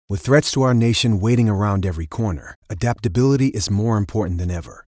With threats to our nation waiting around every corner, adaptability is more important than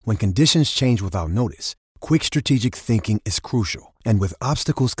ever. When conditions change without notice, quick strategic thinking is crucial. And with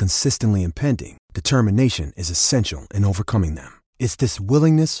obstacles consistently impending, determination is essential in overcoming them. It's this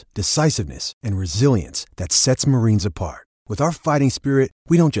willingness, decisiveness, and resilience that sets Marines apart. With our fighting spirit,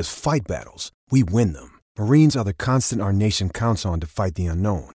 we don't just fight battles, we win them. Marines are the constant our nation counts on to fight the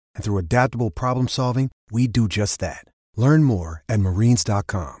unknown. And through adaptable problem solving, we do just that. Learn more at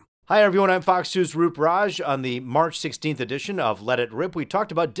marines.com. Hi, everyone. I'm Fox News' Roop Raj. On the March 16th edition of Let It Rip, we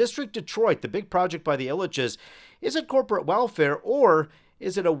talked about District Detroit, the big project by the Ilitches. Is it corporate welfare, or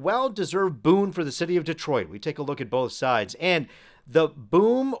is it a well-deserved boon for the city of Detroit? We take a look at both sides. And the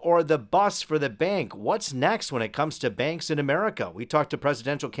boom or the bust for the bank. What's next when it comes to banks in America? We talked to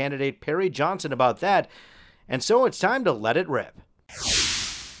presidential candidate Perry Johnson about that. And so it's time to let it rip.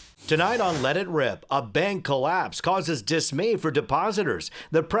 Tonight on Let It Rip, a bank collapse causes dismay for depositors.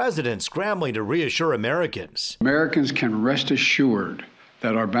 The president scrambling to reassure Americans. Americans can rest assured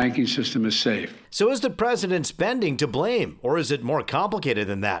that our banking system is safe. So is the president's spending to blame, or is it more complicated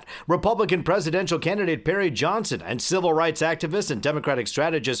than that? Republican presidential candidate Perry Johnson and civil rights activist and Democratic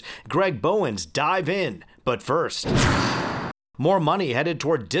strategist Greg Bowens dive in. But first, more money headed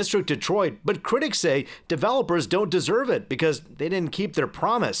toward District Detroit, but critics say developers don't deserve it because they didn't keep their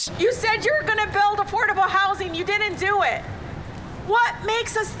promise. You said you were going to build affordable housing. You didn't do it. What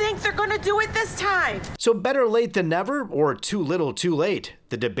makes us think they're going to do it this time? So better late than never, or too little too late?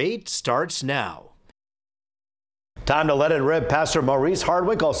 The debate starts now. Time to let it rip. Pastor Maurice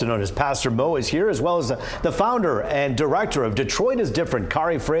Hardwick, also known as Pastor Mo, is here, as well as the founder and director of Detroit is Different,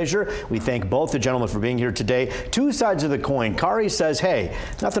 Kari Frazier. We thank both the gentlemen for being here today. Two sides of the coin. Kari says, hey,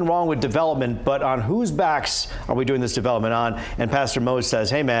 nothing wrong with development, but on whose backs are we doing this development on? And Pastor Mo says,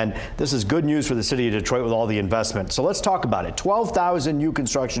 hey, man, this is good news for the city of Detroit with all the investment. So let's talk about it. 12,000 new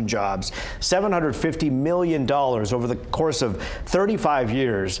construction jobs, $750 million over the course of 35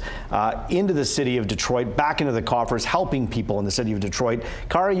 years into the city of Detroit, back into the coffers, helping people in the city of Detroit.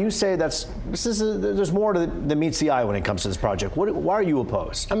 Kari, you say there's more than meets the eye when it comes to this project. Why are you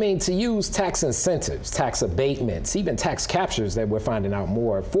opposed? I mean, to use tax incentives, tax abatements, even tax captures that we're finding out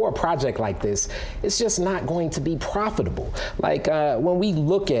more for a project like this, it's just not going to be profitable. Like when we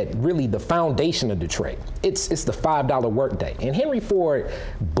look at really the foundation of Detroit, it's the $5 workday. In Henry Ford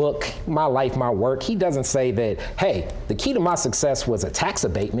book, My Life, My Work, he doesn't say that, hey, the key to my success was a tax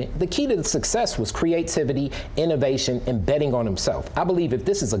abatement. The key to the success was creativity, innovation, and betting on himself. I believe if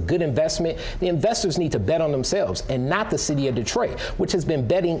this is a good investment, the investors need to bet on themselves and not the city of Detroit, which has been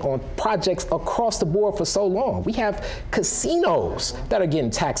betting on projects across the board for so long. We have casinos that are getting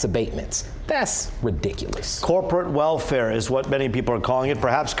tax abatements. That's ridiculous. Corporate welfare is what many people are calling it.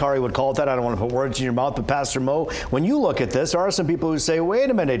 Perhaps Kari would call it that. I don't want to put words in your mouth, but Pastor Mo, when you look at this, there are some people who say, wait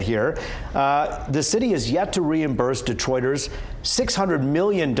a minute here. The city has yet to reimburse Detroiters $600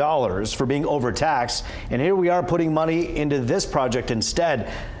 million for being overtaxed, and here we are putting money into this project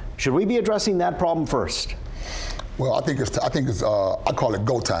instead. Should we be addressing that problem first? Well, I think I call it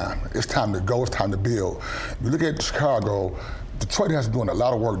go time. It's time to go. It's time to build. If you look at Chicago, Detroit has been doing a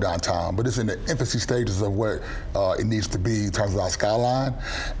lot of work downtown, but it's in the infancy stages of where it needs to be in terms of our skyline,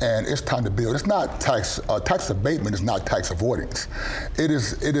 and it's time to build. It's not tax abatement. It's not tax avoidance. It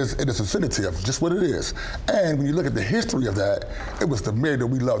is incentive, just what it is. And when you look at the history of that, it was the mayor that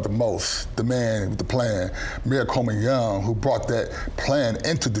we loved the most, the man with the plan, Mayor Coleman Young, who brought that plan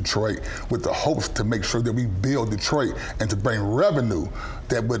into Detroit with the hopes to make sure that we build Detroit and to bring revenue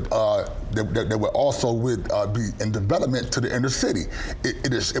that would also be in development to the inner city.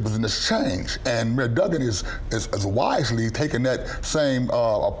 It was an exchange, and Mayor Duggan is wisely taking that same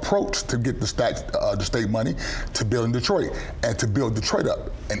approach to get the state money to build in Detroit and to build Detroit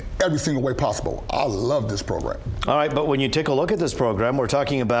up in every single way possible. I love this program. All right, but when you take a look at this program, we're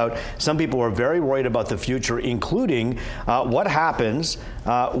talking about some people are very worried about the future, including what happens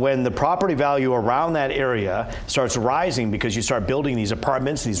when the property value around that area starts rising because you start building these apartments,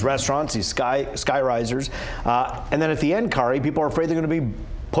 these restaurants, these sky risers, and then at the end, Kari, people are afraid they're going to be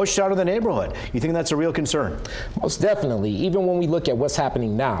pushed out of the neighborhood. You think that's a real concern? Most definitely. Even when we look at what's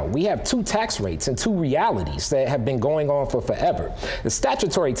happening now, we have two tax rates and two realities that have been going on for forever. The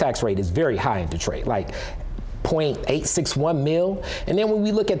statutory tax rate is very high in Detroit, like $1.861 million. And then when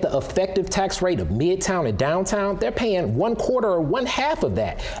we look at the effective tax rate of Midtown and downtown, they're paying 1/4 or 1/2 of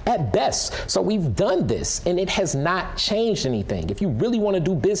that at best. So we've done this and it has not changed anything. If you really want to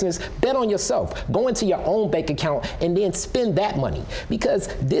do business, bet on yourself. Go into your own bank account and then spend that money, because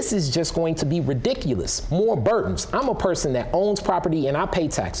this is just going to be ridiculous. More burdens. I'm a person that owns property and I pay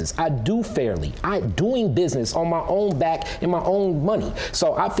taxes. I do fairly. I'm doing business on my own back and my own money.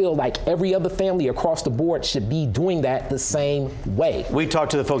 So I feel like every other family across the board should be doing that the same way. We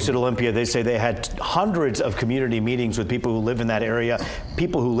talked to the folks at Olympia. They say they had hundreds of community meetings with people who live in that area,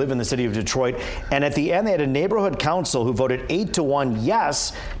 people who live in the city of Detroit. And at the end, they had a neighborhood council who voted 8-1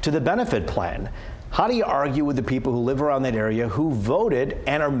 yes to the benefit plan. How do you argue with the people who live around that area who voted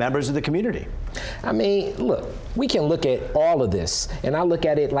and are members of the community? I mean, look, we can look at all of this, and I look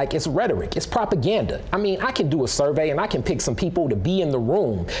at it like it's rhetoric, it's propaganda. I mean, I can do a survey and I can pick some people to be in the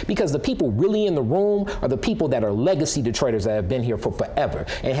room, because the people really in the room are the people that are legacy Detroiters that have been here for forever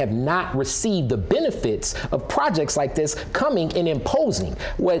and have not received the benefits of projects like this coming and imposing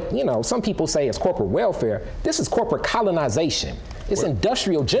what, you know, some people say is corporate welfare. This is corporate colonization. It's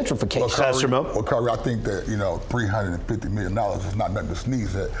industrial gentrification. Pastor Mo? Well, Curry, I think that, you know, $350 million is not nothing to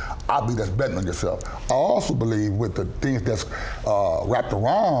sneeze at. I believe that's betting on yourself. I also believe with the things that's wrapped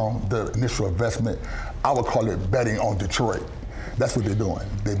around the initial investment, I would call it betting on Detroit. That's what they're doing.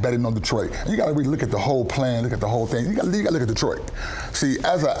 They're betting on Detroit. And you got to really look at the whole plan, look at the whole thing. You got to look at Detroit. See,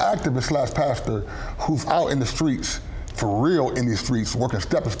 as an activist / pastor who's out in the streets, for real in these streets, working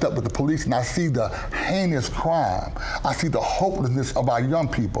step to step with the police, and I see the heinous crime. I see the hopelessness of our young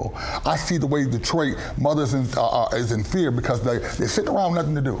people. I see the way Detroit mothers is in fear because they're sitting around with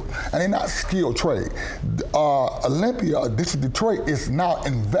nothing to do, and they're not skilled trade. Olympia, District Detroit, is now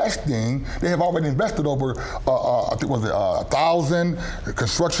investing. They have already invested over, I think, 1,000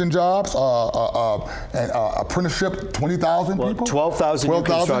 construction jobs and apprenticeship, 20,000 people. 12,000 new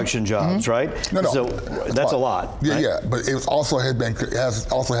construction jobs, right? No. So that's a lot. Yeah, right? yeah. But it also had been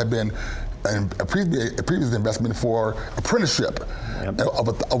a previous investment for apprenticeship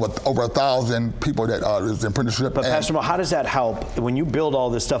of over 1,000 people that is in apprenticeship. But Pastor Mo, how does that help when you build all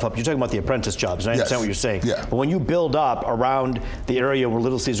this stuff up? You're talking about the apprentice jobs, and I understand what you're saying. Yeah. But when you build up around the area where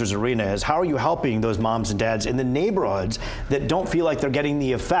Little Caesars Arena is, how are you helping those moms and dads in the neighborhoods that don't feel like they're getting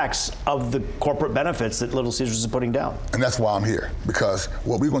the effects of the corporate benefits that Little Caesars is putting down? And that's why I'm here, because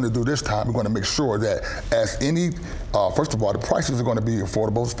what we're going to do this time, we're going to make sure that as any, first of all, the prices are going to be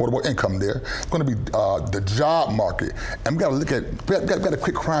affordable income there. It's going to be the job market. And we got to look at, we got to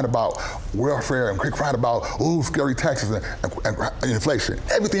quit crying about welfare and quit crying about, scary taxes and inflation.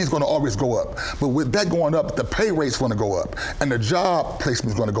 Everything's going to always go up. But with that going up, the pay rate's going to go up. And the job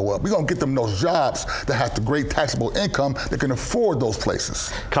placement's going to go up. We're going to get them those jobs that have the great taxable income that can afford those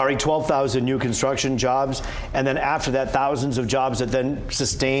places. Kari, 12,000 new construction jobs, and then after that, thousands of jobs that then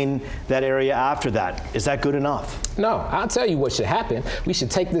sustain that area after that. Is that good enough? No, I'll tell you what should happen. We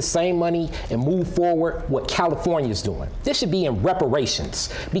should take this same money and move forward what California's doing. This should be in reparations,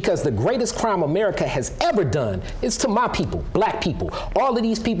 because the greatest crime America has ever done is to my people, black people. All of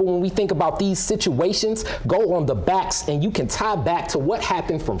these people, when we think about these situations, go on the backs, and you can tie back to what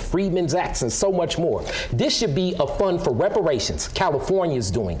happened from Freedmen's Acts and so much more. This should be a fund for reparations.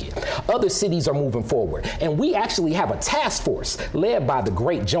 California's doing it. Other cities are moving forward. And we actually have a task force led by the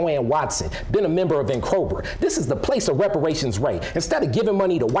great Joanne Watson, been a member of Encrober. This is the place of reparations rate. Instead of giving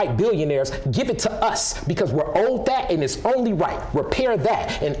money to white billionaires, give it to us, because we're owed that and it's only right. Repair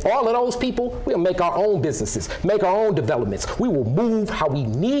that. And all of those people, we'll make our own businesses, make our own developments. We will move how we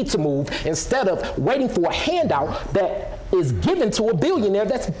need to move instead of waiting for a handout that is given to a billionaire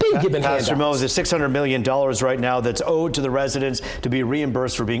that's been given handouts. Pastor Mo, there's $600 million right now that's owed to the residents to be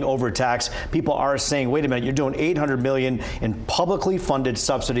reimbursed for being overtaxed. People are saying, wait a minute, you're doing $800 million in publicly funded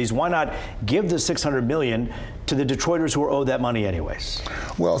subsidies. Why not give the $600 million to the Detroiters who are owed that money anyways?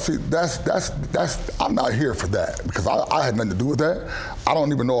 Well, see, that's I'm not here for that, because I had nothing to do with that. I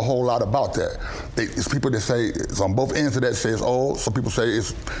don't even know a whole lot about that. It's people that say it's on both ends of that says, some people say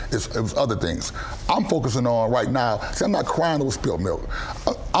it was other things. I'm focusing on right now. See, I'm not crying over spilled milk.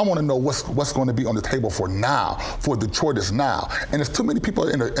 I want to know what's going to be on the table for now, for Detroiters now. And there's too many people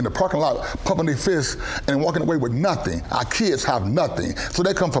in the parking lot pumping their fists and walking away with nothing. Our kids have nothing. So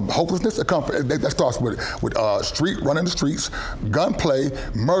they come from hopelessness. That starts with running the streets, gunplay,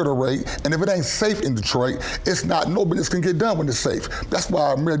 murder rate. And if it ain't safe in Detroit, it's not, no business can get done when it's safe. That's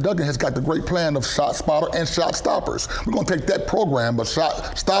why Mayor Duggan has got the great plan of Shot Spotter and Shot Stoppers. We're going to take that program of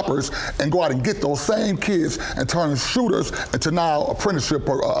Shot Stoppers and go out and get those same kids and turn shooters tutors into now apprenticeship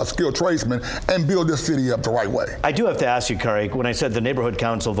or skilled tradesmen and build this city up the right way. I do have to ask you, Curry, when I said the neighborhood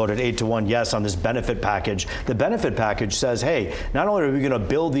council voted 8-1 yes on this benefit package, the benefit package says, hey, not only are we going to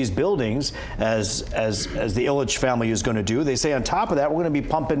build these buildings as the Ilitch family is going to do, they say on top of that, we're going to be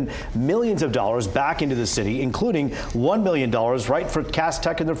pumping millions of dollars back into the city, including $1 million right for Cass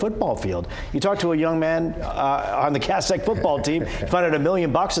Tech and their football field. You talk to a young man on the Cass Tech football team, you find out $1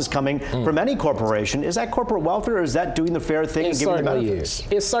 million is coming from any corporation. Is that corporate welfare, or is that doing the fair thing and giving the benefits?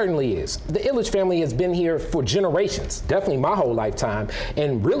 It certainly is. The Ilitch family has been here for generations, definitely my whole lifetime.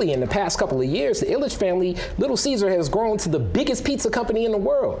 And really in the past couple of years, the Ilitch family, Little Caesar, has grown to the biggest pizza company in the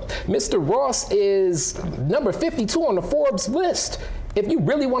world. Mr. Ross is number 52 on the Forbes list. If you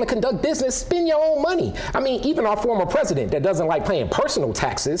really want to conduct business, spend your own money. I mean, even our former president that doesn't like paying personal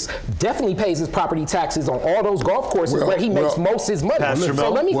taxes definitely pays his property taxes on all those golf courses where he makes most of his money.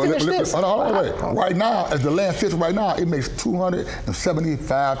 So let me finish this. Right now, as the land sits right now, it makes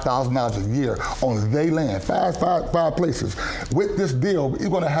 $275,000 a year on their land, five places. With this deal, you're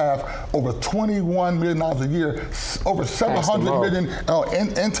going to have over $21 million a year, over $700 million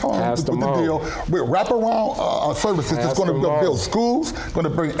in terms with the deal. With wraparound services that's going to build schools, going to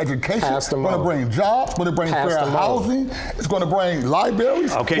bring education, going to bring jobs, going to bring fair housing, it's going to bring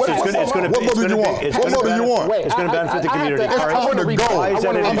libraries. Okay, so it's going to benefit the community. It's time to go. Why is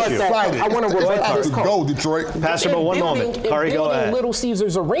that an issue? I want to rebut this. Go, Detroit. Pastor, but one moment. Kari, go ahead. Little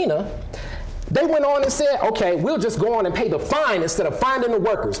Caesars Arena, they went on and said, okay, we'll just go on and pay the fine instead of finding the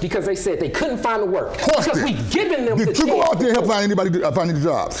workers, because they said they couldn't find the work. Because we've given them the chance. Did you go out there and help find anybody find any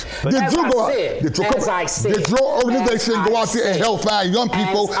jobs? Did your organization go out there and help find young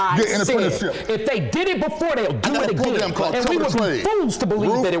people get an apprenticeship? If they did it before, they'll do it again. And we would be fools to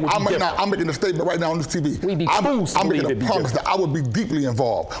believe that it would be different. I'm making a statement right now on this TV. We'd be fools to believe it would be different. that I would be deeply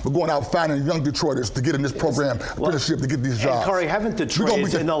involved with going out finding young Detroiters to get in this program, apprenticeship, to get these jobs. Kari, haven't the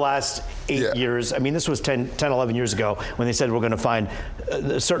trades in the last 8 years, I mean, this was 10, 11 years ago when they said we're going to find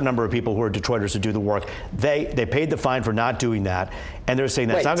a certain number of people who are Detroiters to do the work. They paid the fine for not doing that, and they're saying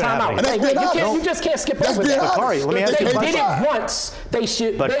that's not going to happen. You just can't skip over that. But Kari, let me ask you a question. They did it once. They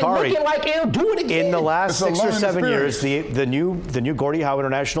should. But Kari, like they'll do it again. In the last 6 or 7 years, the new Gordie Howe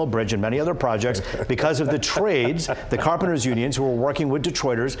International Bridge and many other projects, because of the trades, the carpenters unions who are working with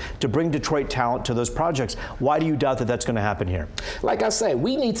Detroiters to bring Detroit talent to those projects. Why do you doubt that that's going to happen here? Like I say,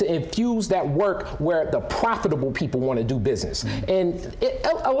 we need to infuse that work where the profitable people want to do business. And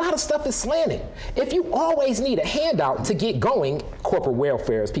a lot of stuff is slanted. If you always need a handout to get going, corporate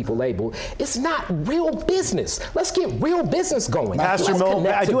welfare, as people label, it's not real business. Let's get real business going. Pastor Mo,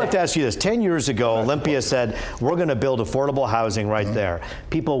 I do have to ask you this. 10 years ago, Olympia said, we're going to build affordable housing right there.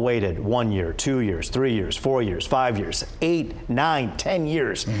 People waited 1 year, 2 years, 3 years, 4 years, 5 years, 8, 9, 10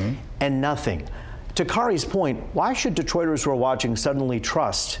 years, and nothing. To Kari's point, why should Detroiters who are watching suddenly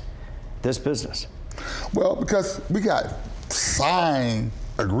trust this business? Well, because we got signed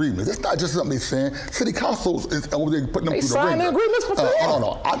agreements. It's not just something they're saying. City councils is over there putting them through the ringer. They signed agreements before?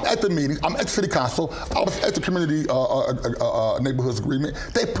 No. I'm at the meeting. I'm at City Council. I was at the community neighborhoods agreement.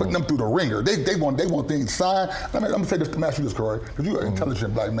 They putting them through the ringer. They want things signed. Let me say this to ask you this, Corey, because you're an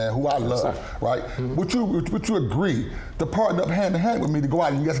intelligent black man who I love, right? Would you agree to partner up hand in hand with me to go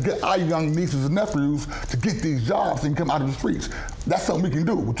out and just get our young nieces and nephews to get these jobs and come out of the streets? That's something we can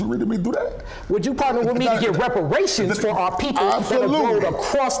do. Would you really do that? Would you partner with me to get reparations for our people that are going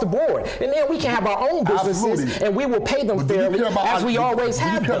across the board? And then we can have our own businesses and we will pay them fairly as we always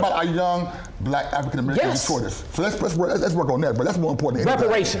have. Do you care about our young black African American Detroiters? So let's work on that, but that's more important.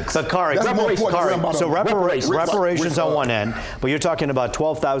 Reparations. But Kari, so reparations on one end, but you're talking about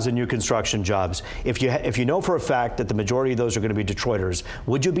 12,000 new construction jobs. If you know for a fact that the majority of those are going to be Detroiters,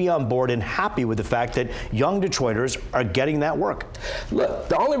 would you be on board and happy with the fact that young Detroiters are getting that work? Look,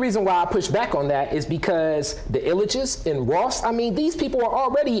 the only reason why I push back on that is because the Ilitches and Ross, I mean, these people are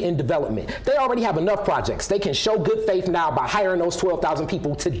already in development. They already have enough projects. They can show good faith now by hiring those 12,000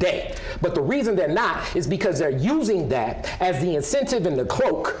 people today. But the reason they're not is because they're using that as the incentive and the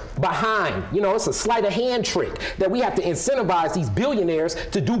cloak behind. You know, it's a sleight of hand trick that we have to incentivize these billionaires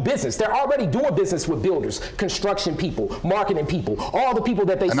to do business. They're already doing business with builders, construction people, marketing people, all the people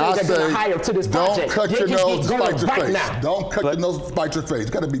that they say they're going to hire to this project. Don't cut your nose, spite your face. Don't cut your nose, spite your face.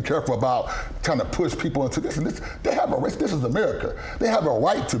 You got to be careful about trying to push people into this. And this, they have a right. This is America. They have a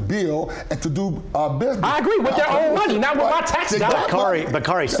right to build and to do business. I agree with their own money, not with my tax dollars. But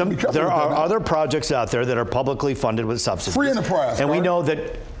Kari, there are other projects out there that are publicly funded with subsidies. Free enterprise. And we know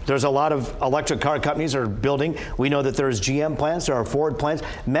that There's a lot of electric car companies are building. We know that there's GM plants, there are Ford plants.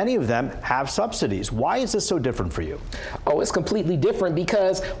 Many of them have subsidies. Why is this so different for you? Oh, it's completely different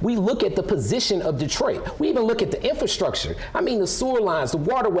because we look at the position of Detroit. We even look at the infrastructure. I mean, the sewer lines, the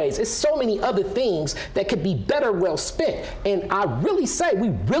waterways. It's so many other things that could be better well spent. And I really say we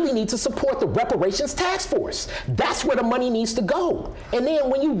really need to support the reparations task force. That's where the money needs to go. And then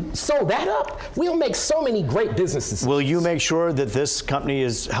when you sew that up, we'll make so many great businesses. Will you make sure that this company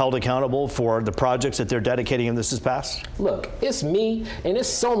is held accountable for the projects that they're dedicating and this is passed? Look, it's me and it's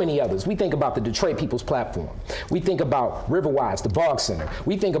so many others. We think about the Detroit People's Platform. We think about Riverwise, the Bog Center.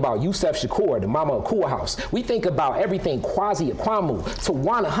 We think about Yusef Shakur, the Mama Akua House. We think about everything Kwasi Akwamu,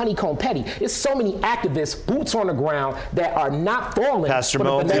 Tawana Honeycomb Petty. It's so many activists, boots on the ground that are not falling. Pastor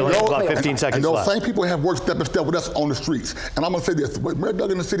Mo, you only have about 15 seconds and those left. same people have worked step by step with us on the streets. And I'm going to say this, what Mayor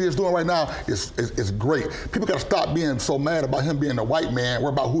Duggan in the city is doing right now is great. People got to stop being so mad about him being a white man. We're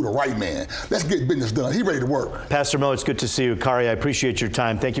about who the right man. Let's get business done. He's ready to work. Pastor Mo, it's good to see you. Kari, I appreciate your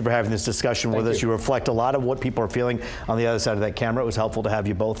time. Thank you for having this discussion with us. You reflect a lot of what people are feeling on the other side of that camera. It was helpful to have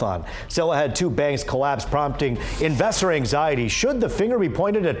you both on. Still ahead, 2 banks collapse, prompting investor anxiety. Should the finger be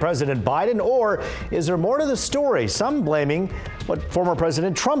pointed at President Biden, or is there more to the story? Some blaming what former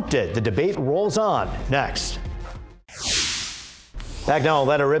President Trump did. The debate rolls on. Next. Back now,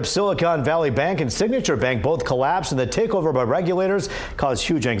 let it rip. Silicon Valley Bank and Signature Bank both collapsed, and the takeover by regulators caused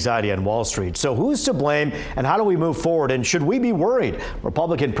huge anxiety on Wall Street. So who's to blame, and how do we move forward? And should we be worried?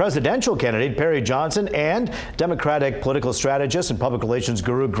 Republican presidential candidate Perry Johnson and Democratic political strategist and public relations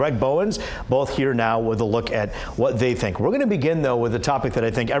guru Greg Bowens both here now with a look at what they think. We're going to begin, though, with a topic that I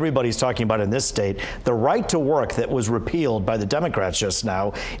think everybody's talking about in this state, the right to work that was repealed by the Democrats just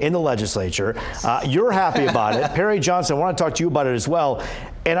now in the legislature. You're happy about it. Perry Johnson, I want to talk to you about it as well.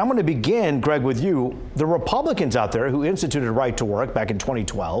 And I'm going to begin, Greg, with you. The Republicans out there who instituted right to work back in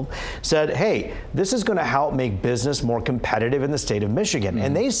 2012 said, hey, this is going to help make business more competitive in the state of Michigan.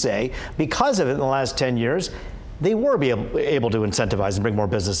 And they say because of it in the last 10 years, they were able to incentivize and bring more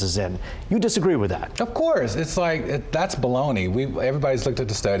businesses in. You disagree with that? Of course. It's like, that's baloney. Everybody's looked at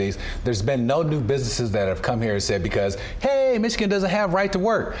the studies. There's been no new businesses that have come here and said because, hey, Michigan doesn't have right to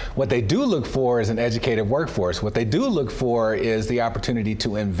work. What they do look for is an educated workforce. What they do look for is the opportunity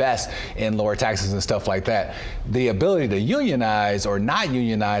to invest in lower taxes and stuff like that. The ability to unionize or not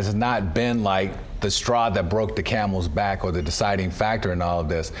unionize has not been like the straw that broke the camel's back or the deciding factor in all of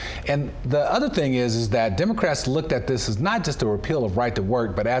this. And the other thing is that Democrats looked at this as not just a repeal of right to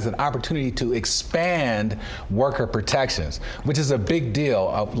work, but as an opportunity to expand worker protections, which is a big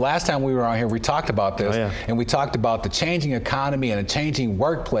deal. Last time we were on here, we talked about this, and we talked about the changing economy and a changing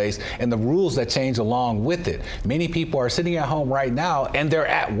workplace and the rules that change along with it. Many people are sitting at home right now and they're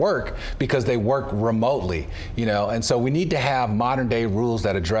at work because they work remotely, and so we need to have modern day rules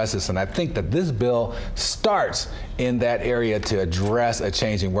that address this. And I think that this bill starts in that area to address a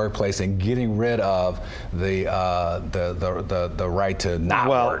changing workplace and getting rid of the right to not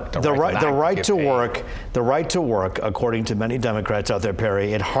work. The right to work, according to many Democrats out there,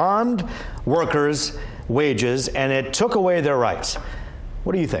 Perry, it harmed workers' wages and it took away their rights.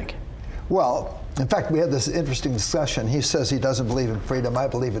 What do you think? Well, in fact, we had this interesting discussion. He says he doesn't believe in freedom. I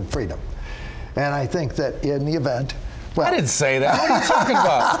believe in freedom. And I think that in the event, I didn't say that. What are you talking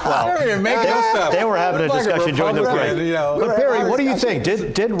about? They were having a discussion during the break. But Perry, what do you think?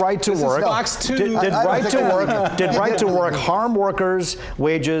 Did right to work? Did right to work harm workers'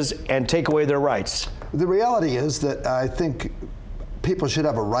 wages and take away their rights? The reality is that I think people should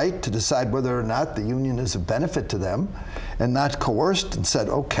have a right to decide whether or not the union is a benefit to them, and not coerced and said,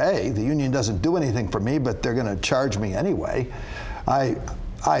 okay, the union doesn't do anything for me, but they're going to charge me anyway.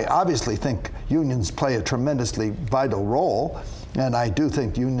 I obviously think unions play a tremendously vital role, and I do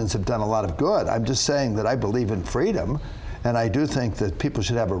think unions have done a lot of good. I'm just saying that I believe in freedom, and I do think that people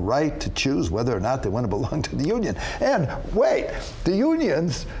should have a right to choose whether or not they want to belong to the union. And wait, the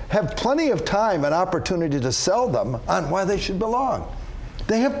unions have plenty of time and opportunity to sell them on why they should belong.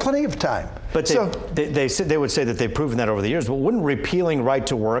 They have plenty of time. But they would say that they've proven that over the years. But wouldn't repealing right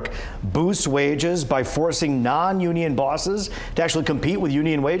to work boost wages by forcing non-union bosses to actually compete with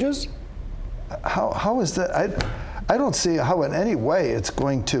union wages? How is that? I don't see how in any way it's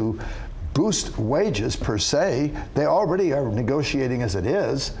going to boost wages per se. They already are negotiating as it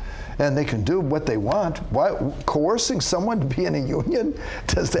is, and they can do what they want. Why coercing someone to be in a union?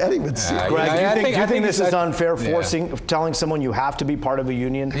 Does that even seem? Greg, do you think this is unfair? Telling someone you have to be part of a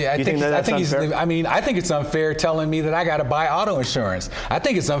union? Yeah, I think that's unfair. I think it's unfair telling me that I got to buy auto insurance. I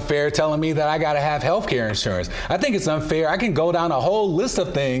think it's unfair telling me that I got to have health care insurance. I think it's unfair. I can go down a whole list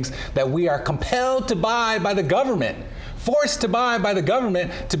of things that we are compelled to buy by the government forced to buy by the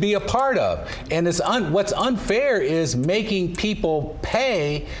government to be a part of. And what's unfair is making people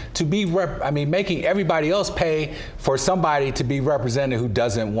pay to be, making everybody else pay for somebody to be represented who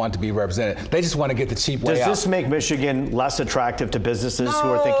doesn't want to be represented. They just want to get the cheap way out. Does this make Michigan less attractive to businesses who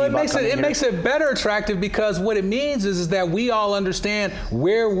are thinking about coming here? It makes it better attractive, because what it means is that we all understand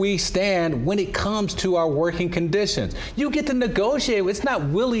where we stand when it comes to our working conditions. You get to negotiate. It's not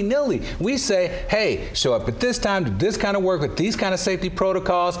willy-nilly. We say, hey, show up at this time, do this kind of work with these kind of safety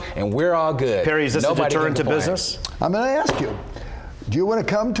protocols, and we're all good. Perry, is this a deterrent to business? I'm going to ask you. Do you want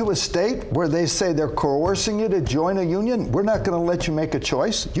to come to a state where they say they're coercing you to join a union? We're not going to let you make a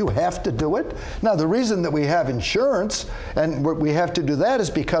choice. You have to do it. Now, the reason that we have insurance and we have to do that is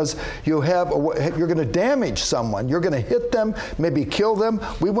because you're going to damage someone. You're going to hit them, maybe kill them.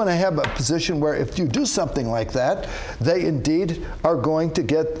 We want to have a position where if you do something like that, they indeed are going to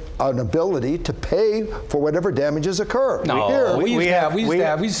get an ability to pay for whatever damages occur. No, we used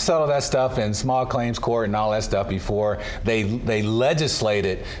to settle that stuff in small claims court and all that stuff before they legislated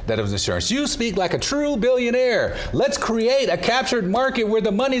that it was insurance. You speak like a true billionaire. Let's create a captured market where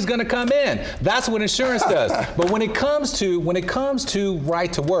the money's going to come in. That's what insurance does. But when it comes to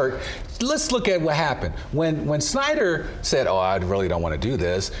right to work, let's look at what happened. When Snyder said, "Oh, I really don't want to do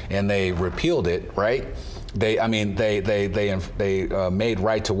this," and they repealed it, right? They made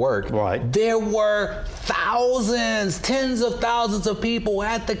right to work. Right. There were thousands, tens of thousands of people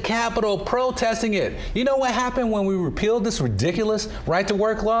at the Capitol protesting it. You know what happened when we repealed this ridiculous right to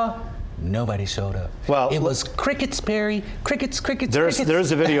work law? Nobody showed up. Well, it was crickets, Perry. Crickets. There's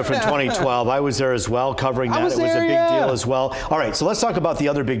a video from 2012. I was there as well, covering that. It was a big deal as well. All right, so let's talk about the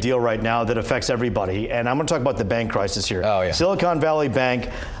other big deal right now that affects everybody, and I'm going to talk about the bank crisis here. Oh, yeah. Silicon Valley Bank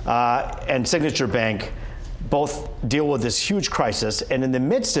and Signature Bank both deal with this huge crisis, and in the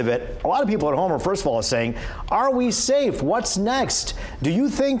midst of it, a lot of people at home are first of all saying, "Are we safe? What's next?" Do you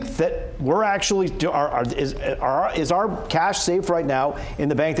think that we're actually is our cash safe right now in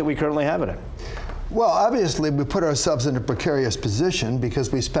the bank that we currently have it in? Well, obviously, we put ourselves in a precarious position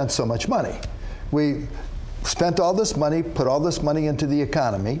because we spent so much money. We spent all this money, put all this money into the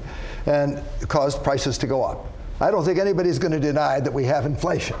economy, and it caused prices to go up. I don't think anybody's going to deny that we have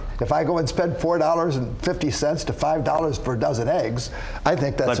inflation. If I go and spend $4.50 to $5 for a dozen eggs, I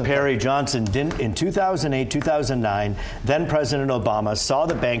think that's. But Perry Johnson didn't in 2008, 2009. Then President Obama saw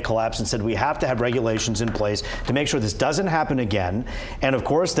the bank collapse and said we have to have regulations in place to make sure this doesn't happen again. And of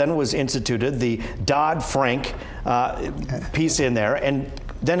course, then was instituted the Dodd-Frank piece in there. And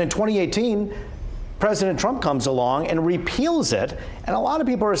then in 2018, President Trump comes along and repeals it. And a lot of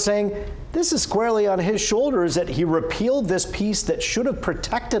people are saying, this is squarely on his shoulders that he repealed this piece that should have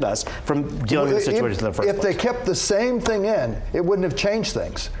protected us from dealing with the situation in the first place. If they kept the same thing in, it wouldn't have changed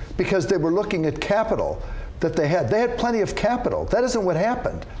things because they were looking at capital that they had. They had plenty of capital. That isn't what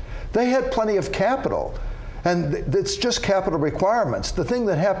happened. They had plenty of capital. And it's just capital requirements. The thing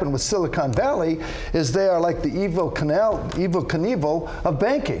that happened with Silicon Valley is they are like the evil Knievel of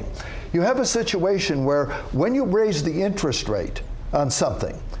banking. You have a situation where when you raise the interest rate on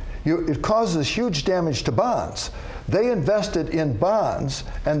something, it causes huge damage to bonds. They invested in bonds,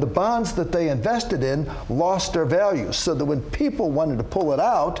 and the bonds that they invested in lost their value. So that when people wanted to pull it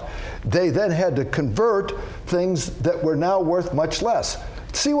out, they then had to convert things that were now worth much less.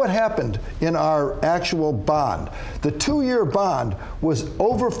 See what happened in our actual bond. The 2-year bond was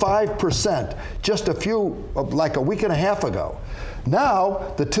over 5% just like a week and a half ago.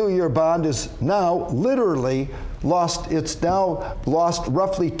 Now, the 2-year bond is now literally it's now lost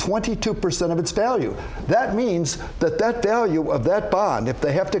roughly 22% of its value. That means that value of that bond, if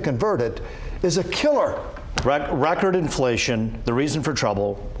they have to convert it, is a killer. Record inflation. The reason for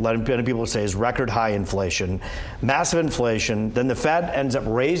trouble, many people say, is record high inflation, massive inflation. Then the Fed ends up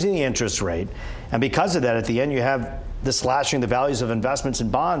raising the interest rate. And because of that, at the end, you have this slashing the values of investments in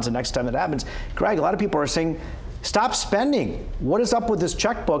bonds. And next time that happens, Greg, a lot of people are saying, stop spending. What is up with this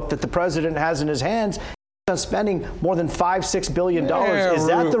checkbook that the president has in his hands? Spending more than $5-6 billion. Is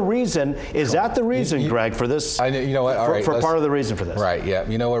that the reason? Is that the reason, Greg, for this? You know what? All right, for part of the reason for this. Right. Yeah.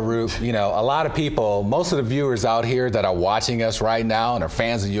 You know what, Roop? You know, a lot of people, most of the viewers out here that are watching us right now and are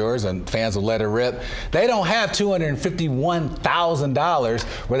fans of yours and fans of Let It Rip, they don't have $251,000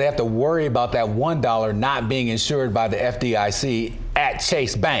 where they have to worry about that $1 not being insured by the FDIC at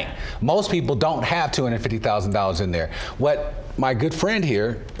Chase Bank. Most people don't have $250,000 in there. What my good friend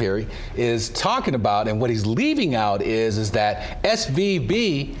here, Perry, is talking about, and what he's leaving out is that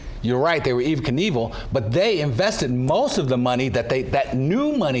SVB, you're right, they were Eve Knievel, but they invested most of the money that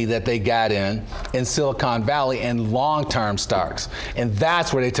new money that they got in Silicon Valley and long-term stocks. And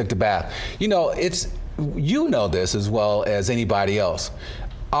that's where they took the bath. You know, you know this as well as anybody else.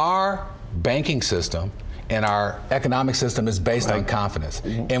 Our banking system and our economic system is based on confidence.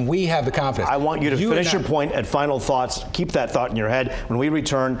 And we have the confidence. I want you to finish your point and final thoughts. Keep that thought in your head. When we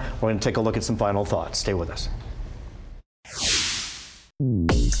return, we're going to take a look at some final thoughts. Stay with us.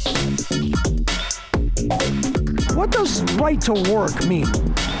 What does right to work mean?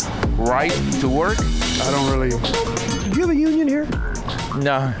 Right to work? I don't really. Do you have a union here?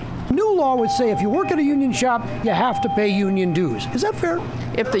 No. New law would say if you work at a union shop, you have to pay union dues. Is that fair?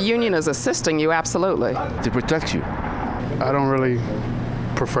 If the union is assisting you, absolutely. To protect you. I don't really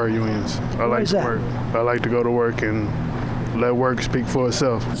prefer unions. I like to work. I like to go to work and let work speak for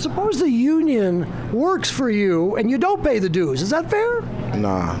itself. Suppose the union works for you and you don't pay the dues. Is that fair?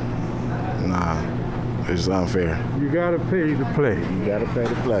 Nah. It's unfair. You gotta pay to play. You gotta pay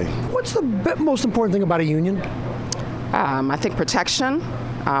to play. What's the most important thing about a union? I think protection,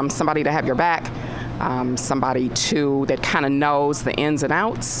 somebody to have your back, somebody that kind of knows the ins and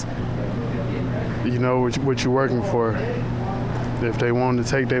outs. You know what you're working for. If they want to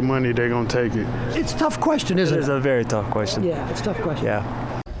take their money, they're going to take it. It's a tough question, isn't it? It is a very tough question. Yeah, it's a tough question.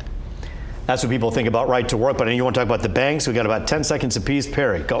 Yeah. That's what people think about right to work, but you want to talk about the banks? We got about 10 seconds apiece.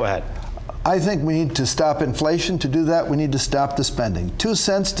 Perry, go ahead. I think we need to stop inflation. To do that, we need to stop the spending. 2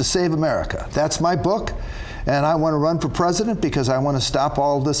 cents to save America. That's my book. And I want to run for president because I want to stop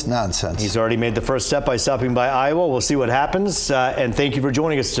all this nonsense. He's already made the first step by stopping by Iowa. We'll see what happens. And thank you for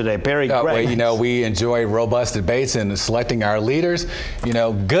joining us today. Perry, Greg. Well, we enjoy robust debates and selecting our leaders.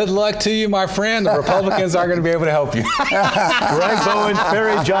 Good luck to you, my friend. The Republicans aren't going to be able to help you. Greg Bowen,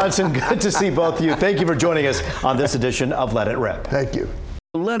 Perry Johnson, good to see both of you. Thank you for joining us on this edition of Let It Rip. Thank you.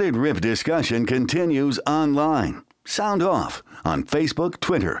 Let It Rip discussion continues online. Sound off on Facebook,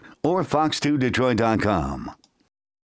 Twitter, or fox2detroit.com.